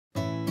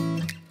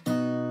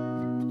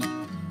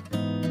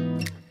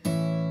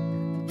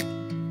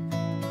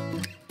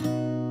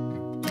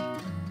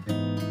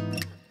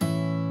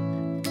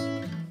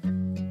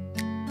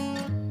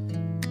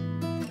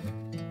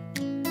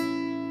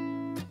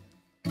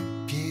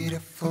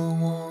Beautiful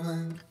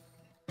woman,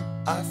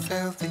 I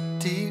felt it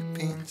deep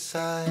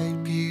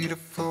inside.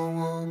 Beautiful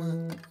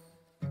woman,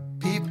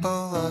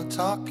 people are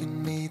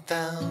talking me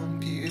down.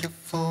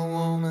 Beautiful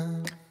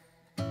woman,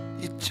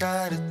 you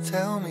try to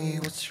tell me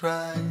what's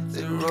right.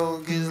 The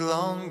road gets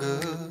longer,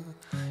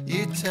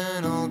 you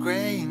turn all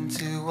grey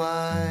into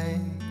white.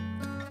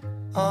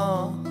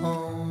 Oh,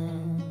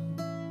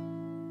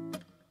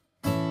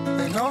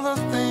 and all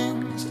the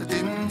things I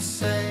didn't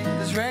say,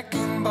 there's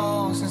wrecking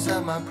balls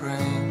inside my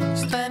brain.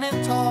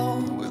 Standing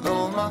tall with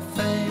all my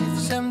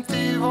faith,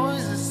 empty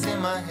voices in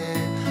my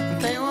head,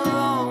 and they will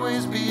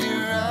always be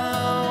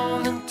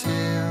around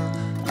until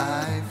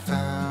I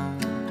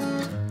found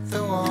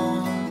the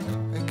one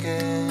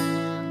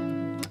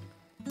again.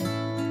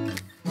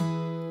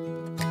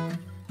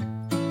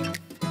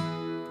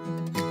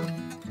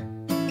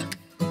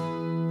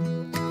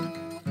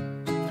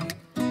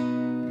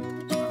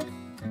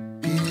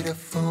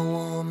 Beautiful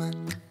woman,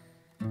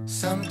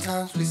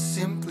 sometimes we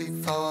simply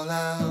fall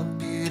out.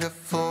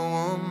 Beautiful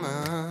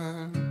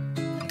woman,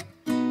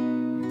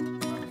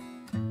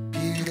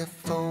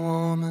 beautiful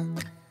woman,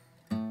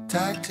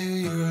 tied to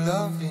your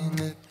love in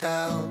the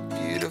doubt.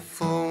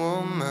 Beautiful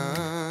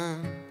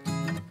woman,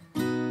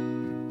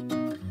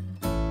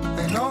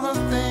 and all the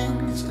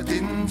things I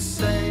didn't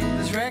say,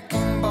 there's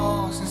wrecking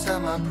balls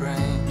inside my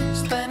brain.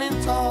 Standing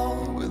tall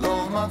with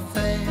all my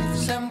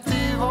faith,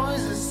 empty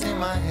voices in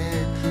my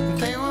head, and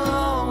they will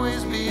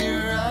always be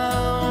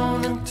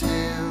around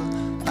until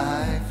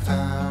I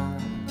found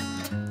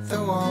the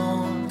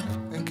one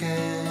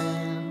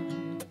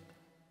again.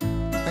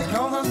 And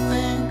all the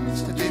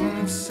things I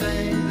didn't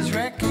say, there's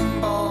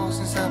wrecking balls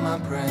inside my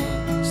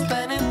brain.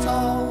 Standing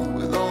tall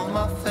with all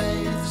my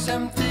faith,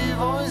 empty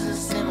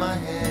voices in my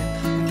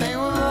head, and they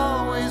will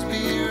always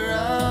be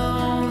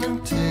around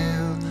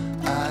until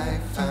I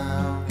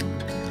found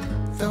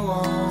the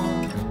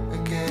one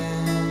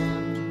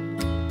again.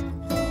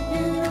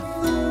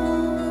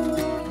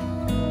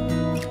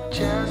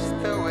 Just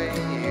the way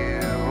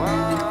you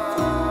are.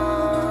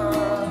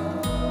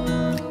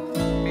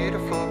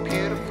 Beautiful,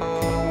 beautiful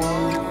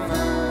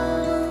woman.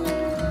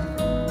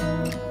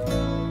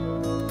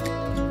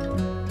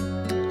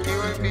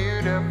 You're a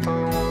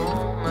beautiful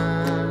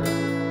woman.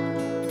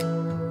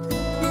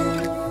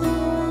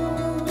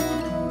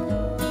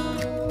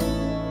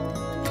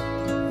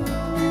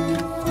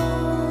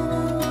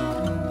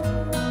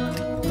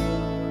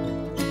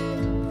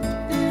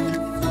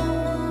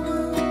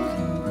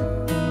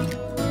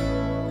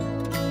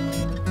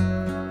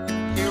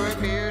 You're a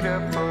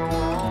beautiful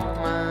woman.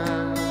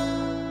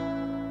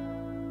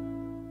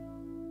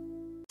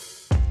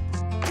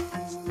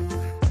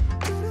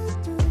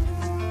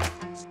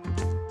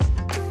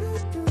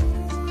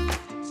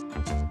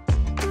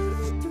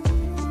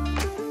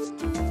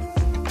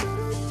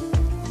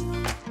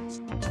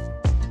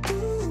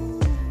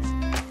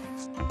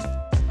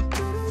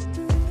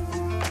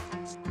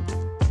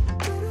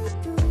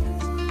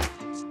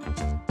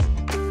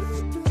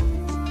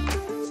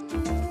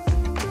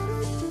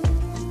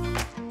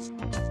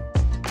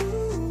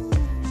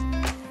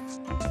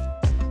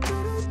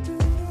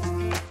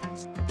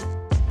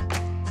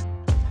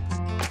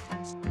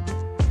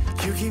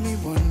 You keep me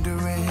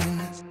wondering,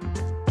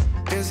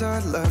 is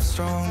our love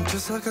strong?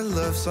 Just like a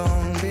love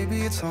song,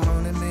 baby, it's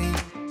haunting me.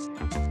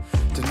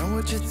 Don't know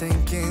what you're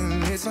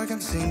thinking, it's like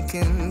I'm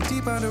sinking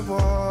deep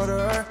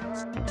underwater.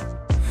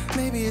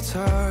 Maybe it's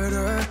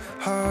harder,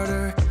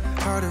 harder,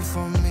 harder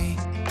for me.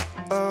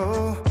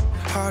 Oh,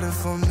 harder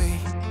for me.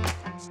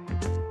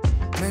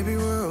 Maybe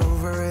we're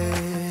over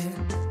it,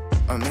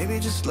 or maybe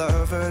just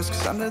lovers,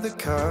 cause under the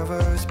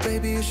covers,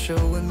 baby, you're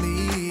showing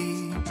me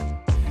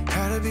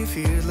how to be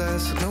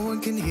fearless, so no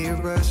one can hear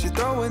us. You're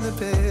throwing the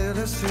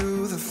pillars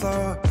through the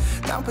floor.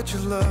 Now put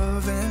your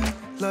loving,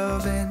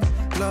 loving,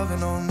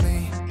 loving on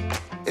me.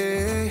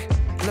 Eh,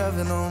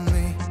 loving on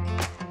me.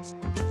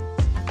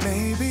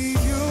 Maybe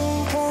you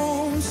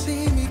won't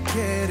see me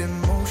get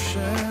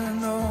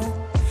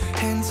emotional,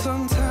 and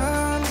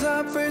sometimes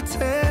I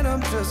pretend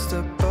I'm just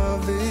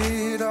above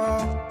it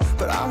all.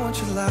 But I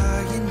want you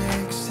lying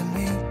next to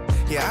me.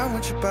 Yeah, I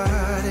want your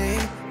body,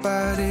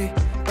 body,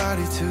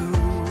 body too.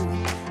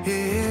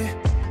 Yeah,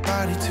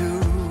 body too.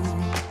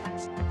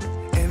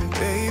 And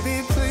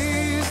baby,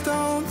 please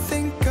don't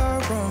think I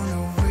run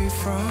away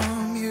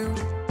from you.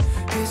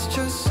 It's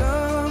just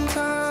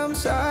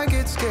sometimes I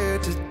get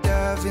scared to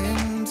dive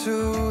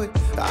into it.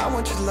 I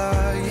want you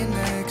lying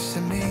next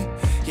to me.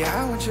 Yeah,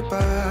 I want your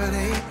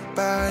body,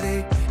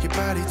 body, your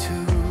body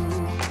too.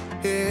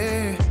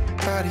 Yeah,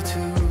 body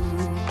too.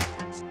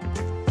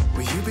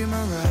 Will you be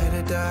my ride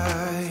or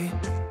die?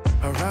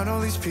 Around all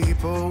these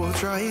people, we'll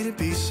try to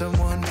be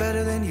someone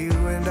better than you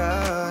and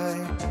I.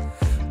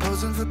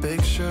 Posing for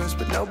pictures,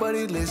 but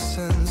nobody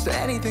listens to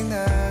anything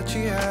that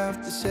you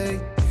have to say.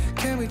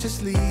 Can we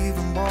just leave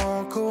and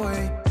walk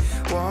away?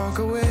 Walk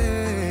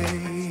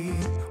away,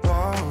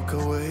 walk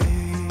away.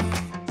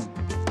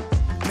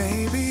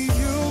 Maybe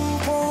you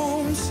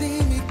won't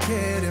see me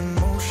get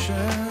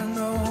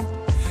emotional,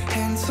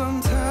 and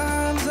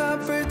sometimes I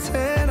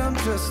pretend I'm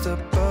just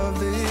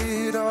above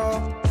it all.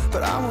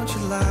 but I want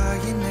you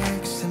lying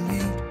next to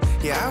me.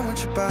 Yeah, I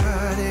want your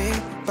body,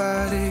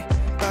 body,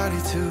 body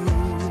too.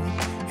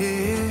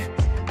 Yeah,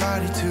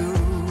 body too.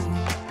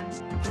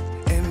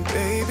 And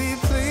baby,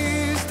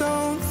 please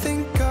don't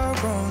think I'll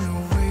run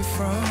away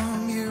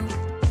from you.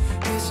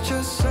 It's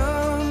just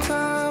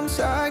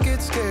sometimes I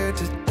get scared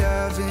to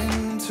dive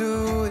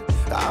into it.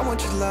 I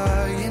want you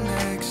lying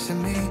next to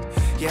me.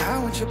 Yeah, I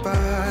want your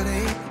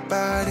body,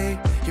 body,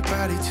 your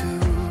body too.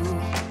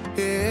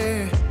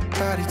 Yeah,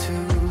 body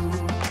too.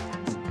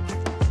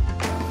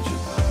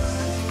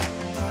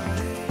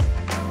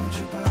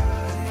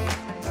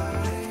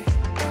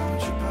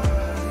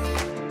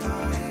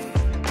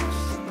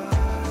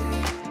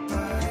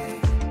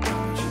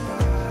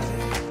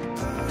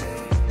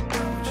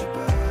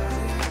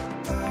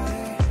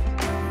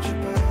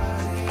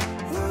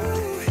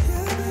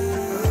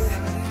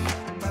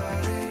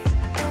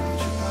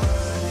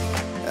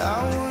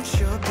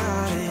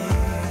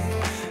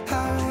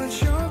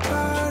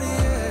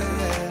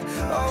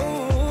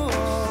 Oh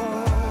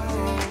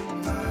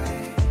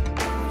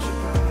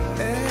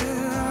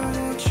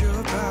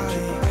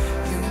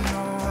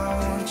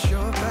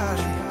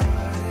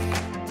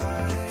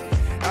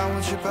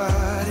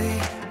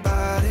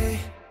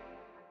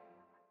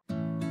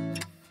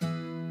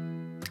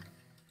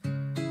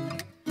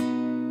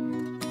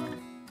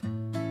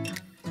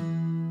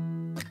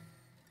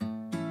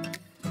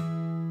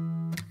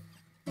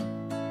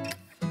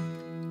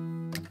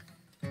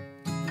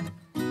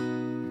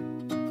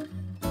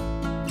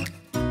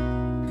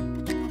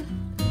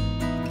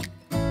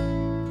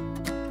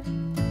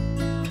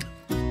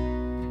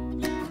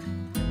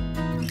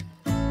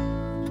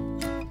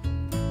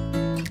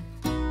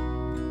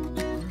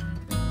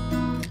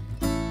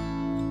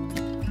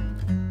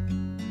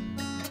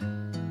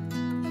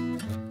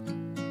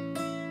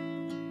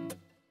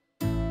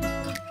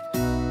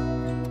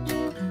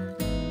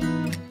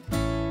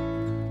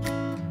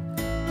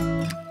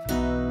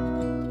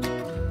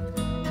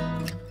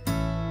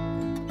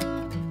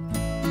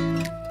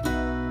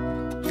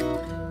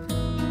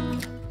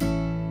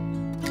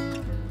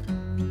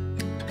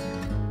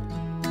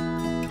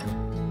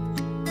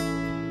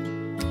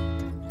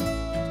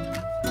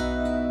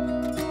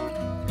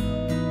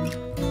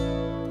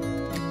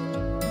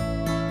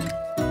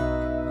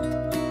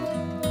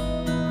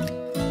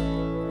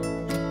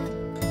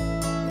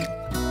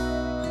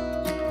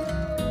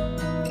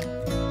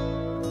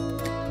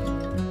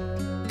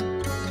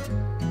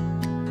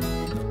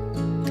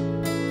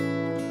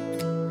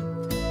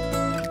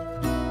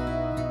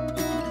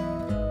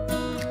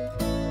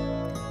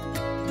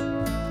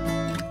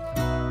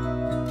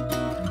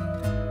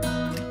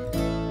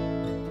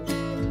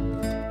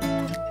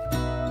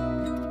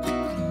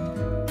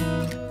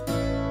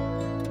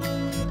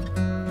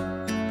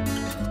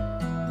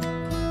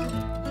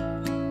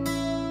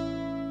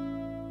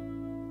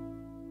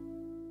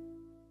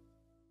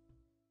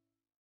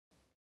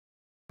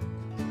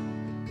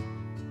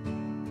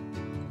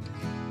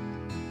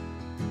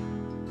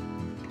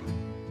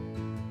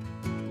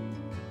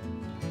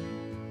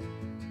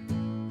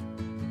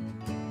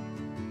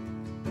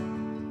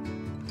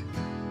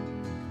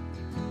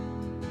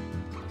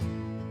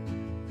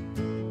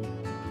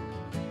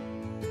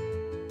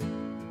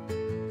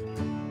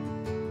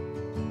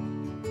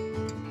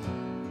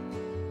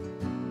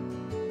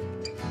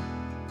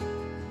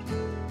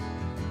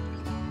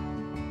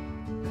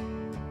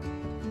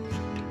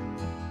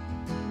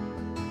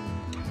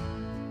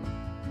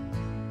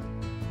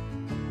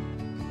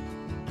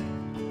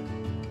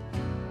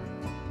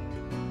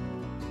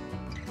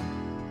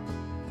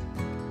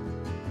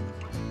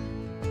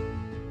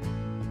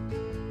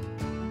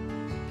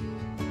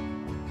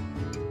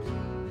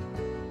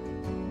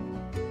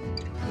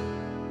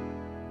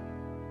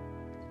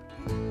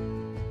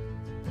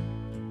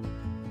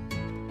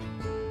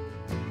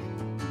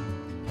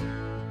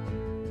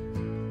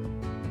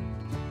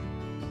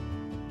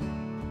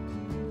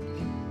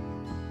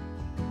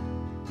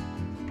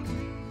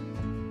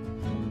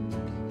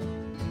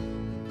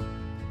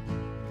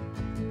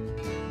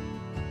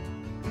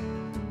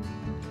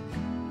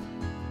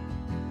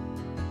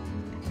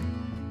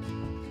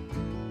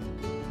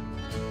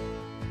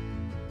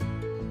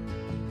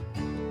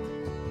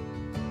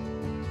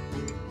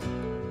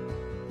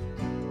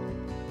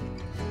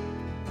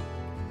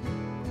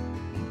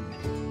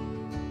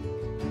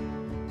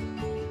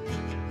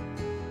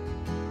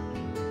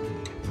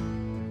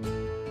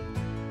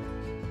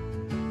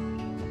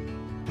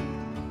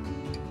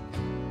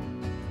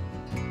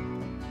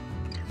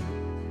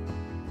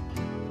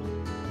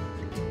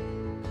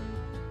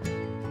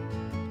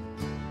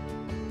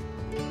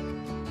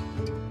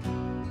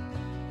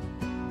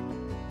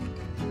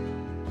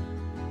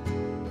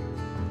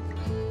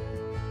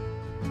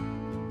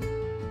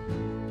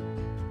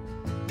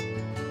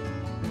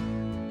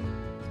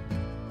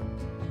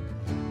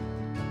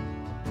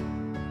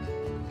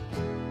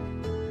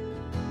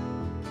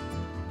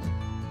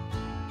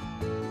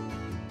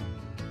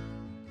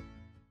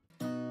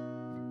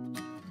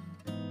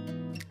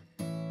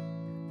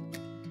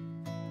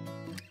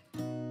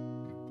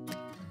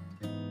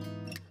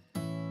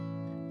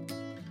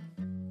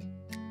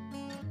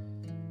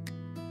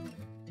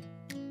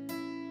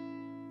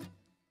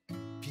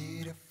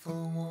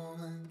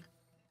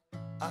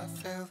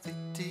filthy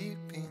deep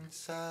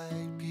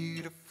inside,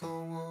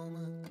 beautiful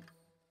woman.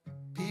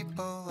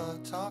 People are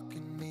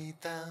talking me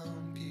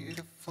down,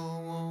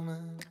 beautiful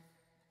woman.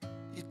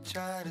 You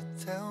try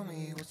to tell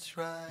me what's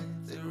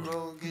right, the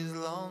road gets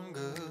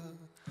longer.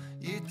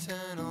 You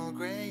turn all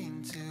grey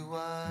into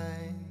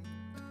white.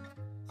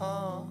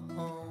 Oh,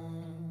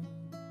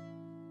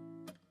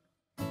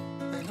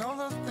 and all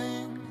the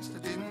things I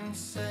didn't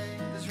say,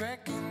 there's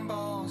wrecking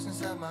balls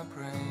inside my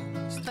brain.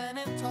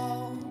 Standing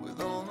tall with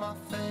all my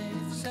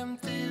faith, there's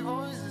empty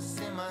voices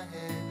in my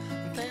head,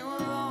 and they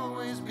will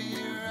always be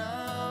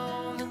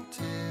around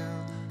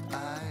until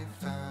I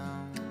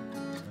found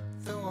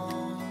the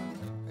one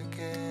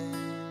again.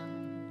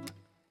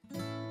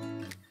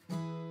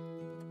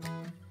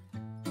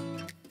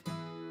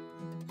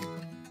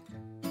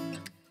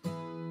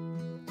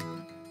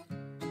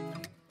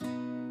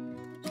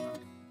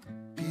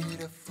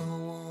 Beautiful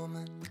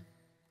woman,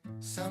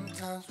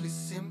 sometimes we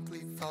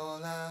simply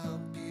fall out.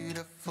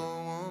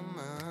 Beautiful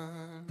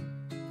woman,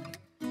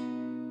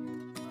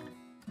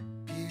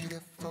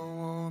 beautiful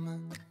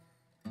woman,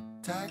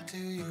 tied to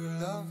your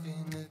love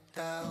in a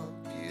doubt.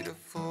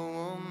 Beautiful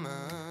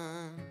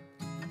woman,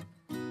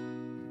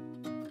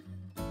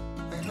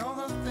 and all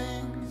the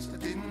things I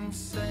didn't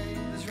say,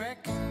 there's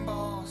wrecking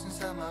balls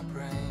inside my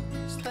brain.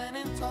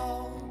 Standing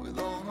tall with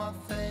all my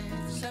faith,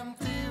 there's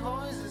empty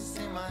voices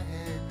in my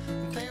head,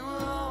 and they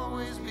will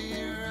always be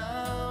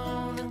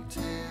around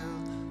until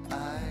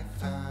I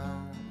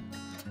found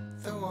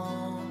the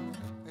one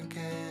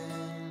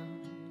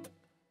again.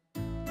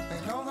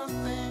 And all the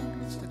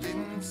things I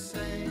didn't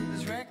say,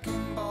 there's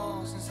wrecking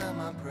balls inside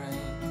my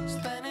brain.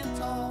 Standing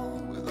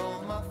tall with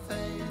all my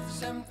faith,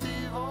 there's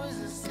empty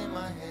voices in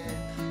my head,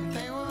 and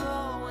they will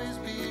always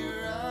be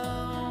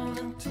around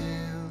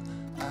until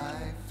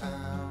I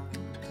found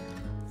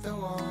the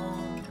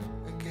one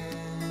again.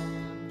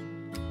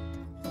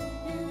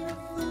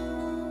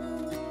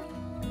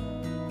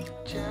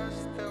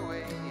 Just the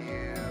way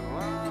you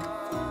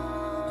are,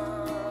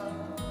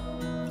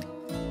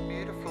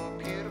 beautiful,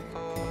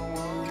 beautiful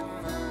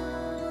woman.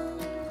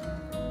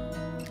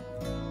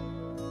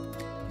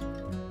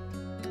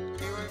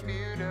 You're a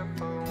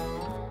beautiful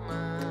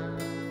woman.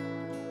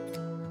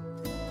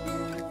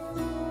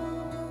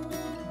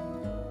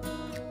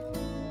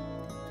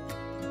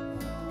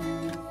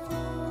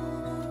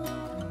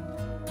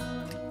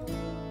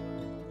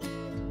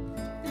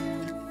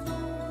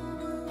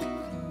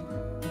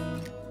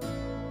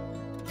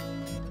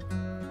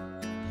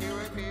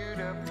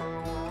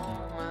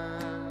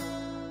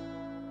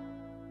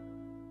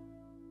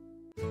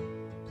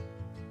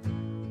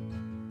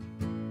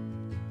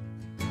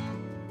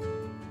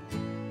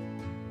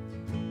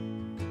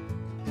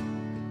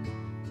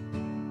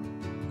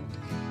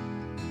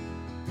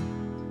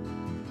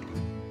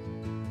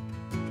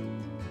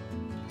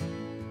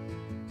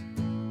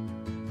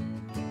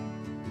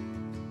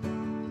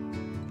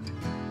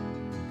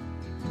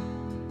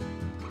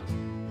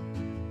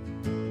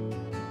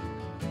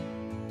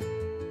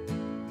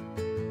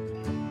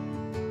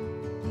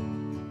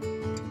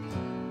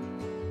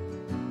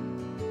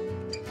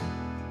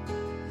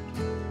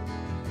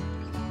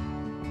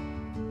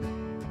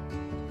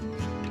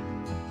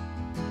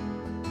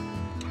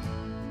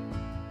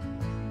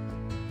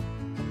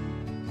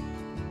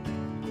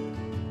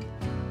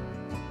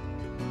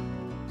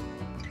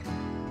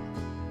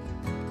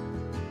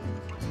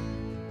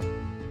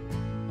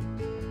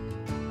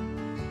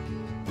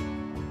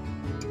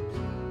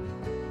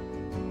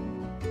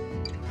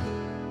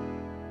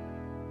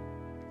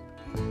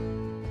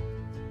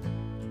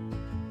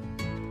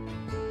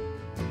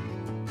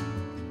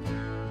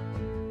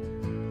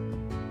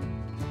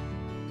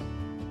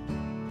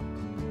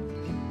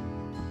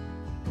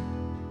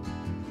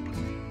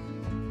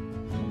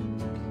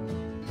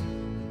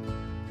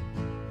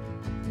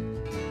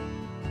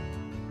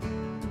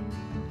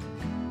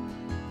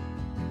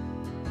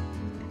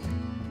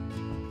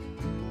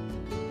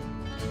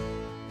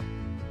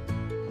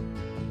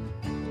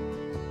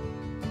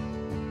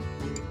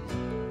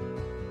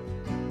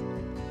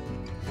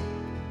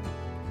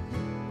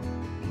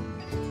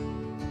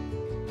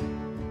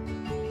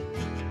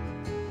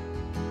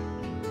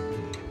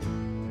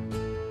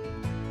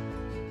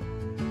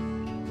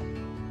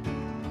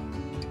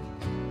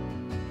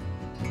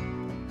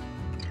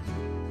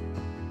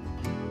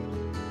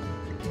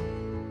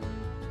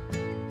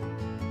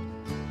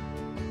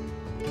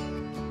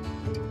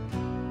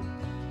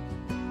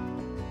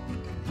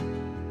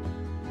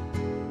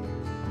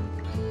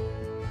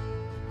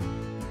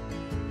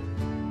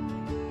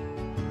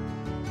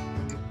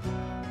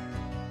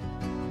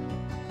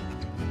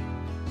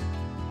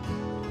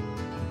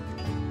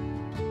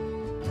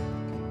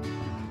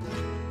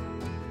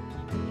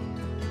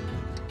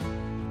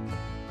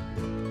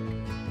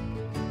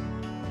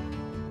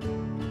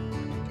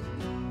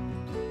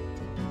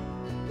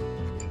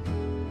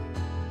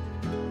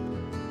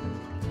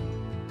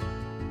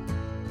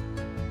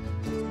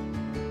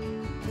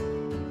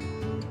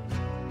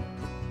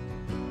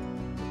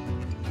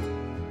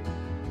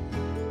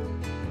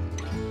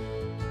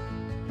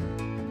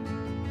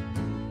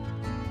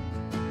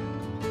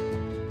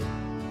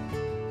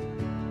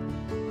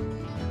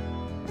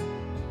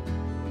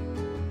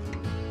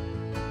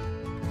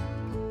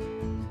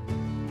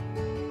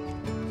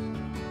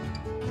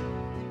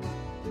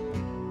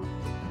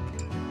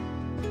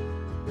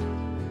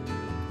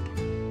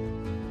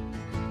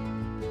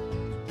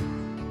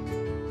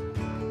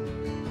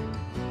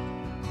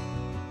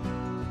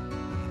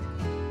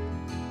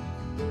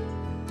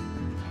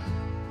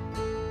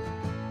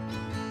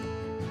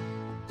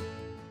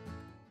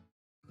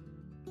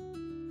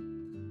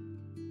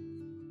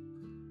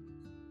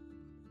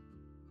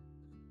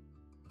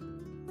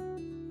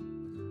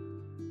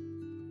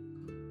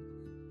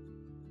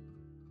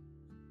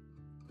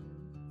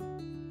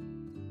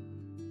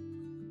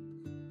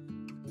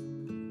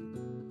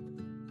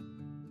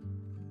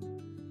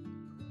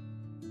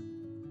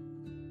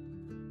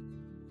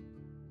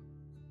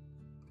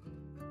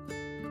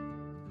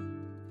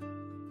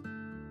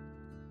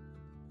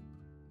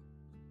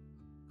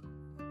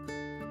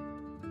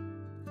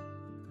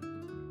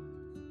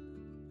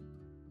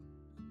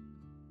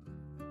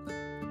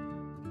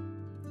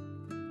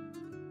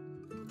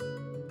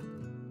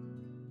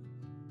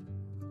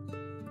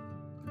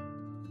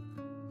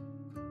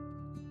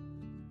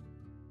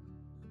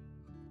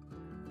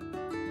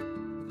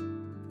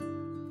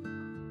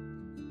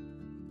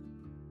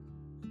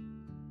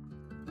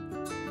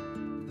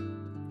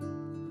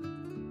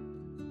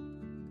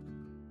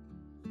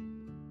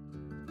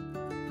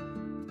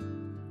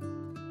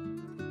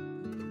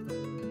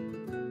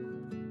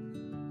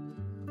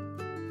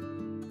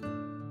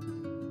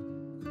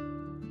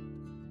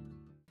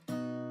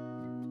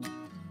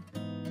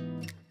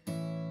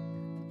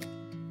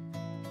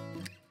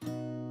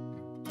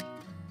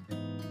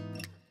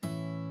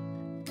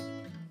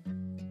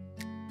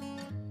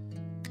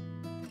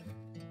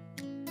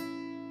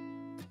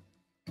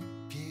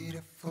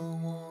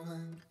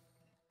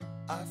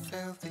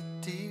 felt it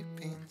deep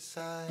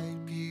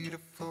inside.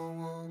 Beautiful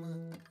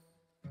woman,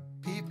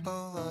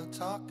 people are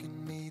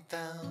talking me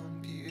down.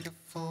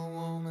 Beautiful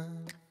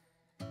woman,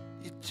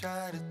 you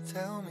try to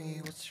tell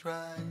me what's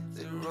right.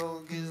 The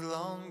road gets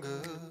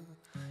longer,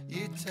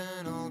 you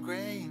turn all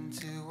grey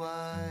into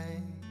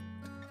white.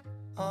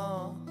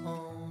 Oh,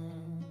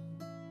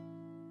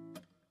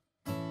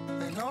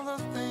 and all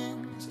the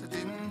things I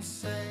didn't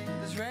say,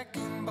 there's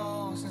wrecking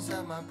balls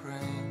inside my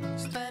brain.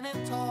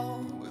 Standing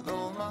tall with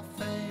all my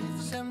faith,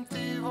 there's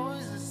empty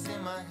voices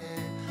in my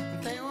head,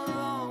 and they will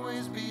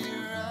always be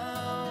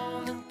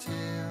around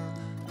until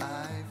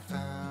I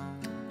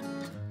found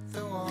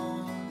the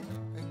one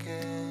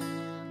again.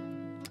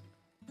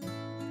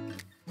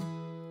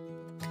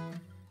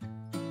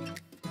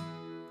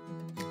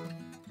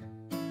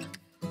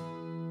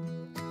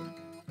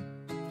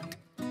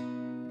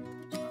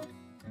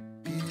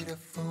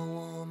 Beautiful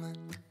woman,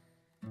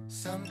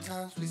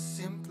 sometimes we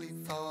simply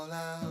fall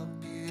out.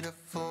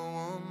 Beautiful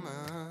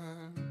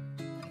woman,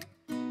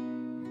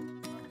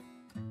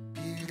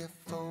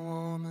 beautiful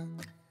woman,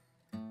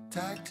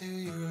 tied to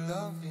your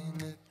love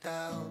in a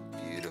doubt.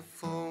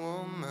 Beautiful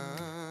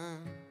woman,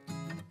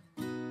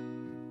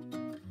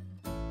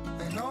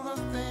 and all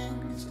the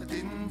things I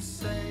didn't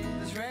say,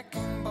 there's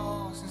wrecking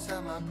balls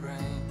inside my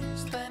brain.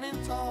 Standing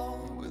tall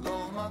with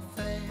all my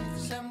faith,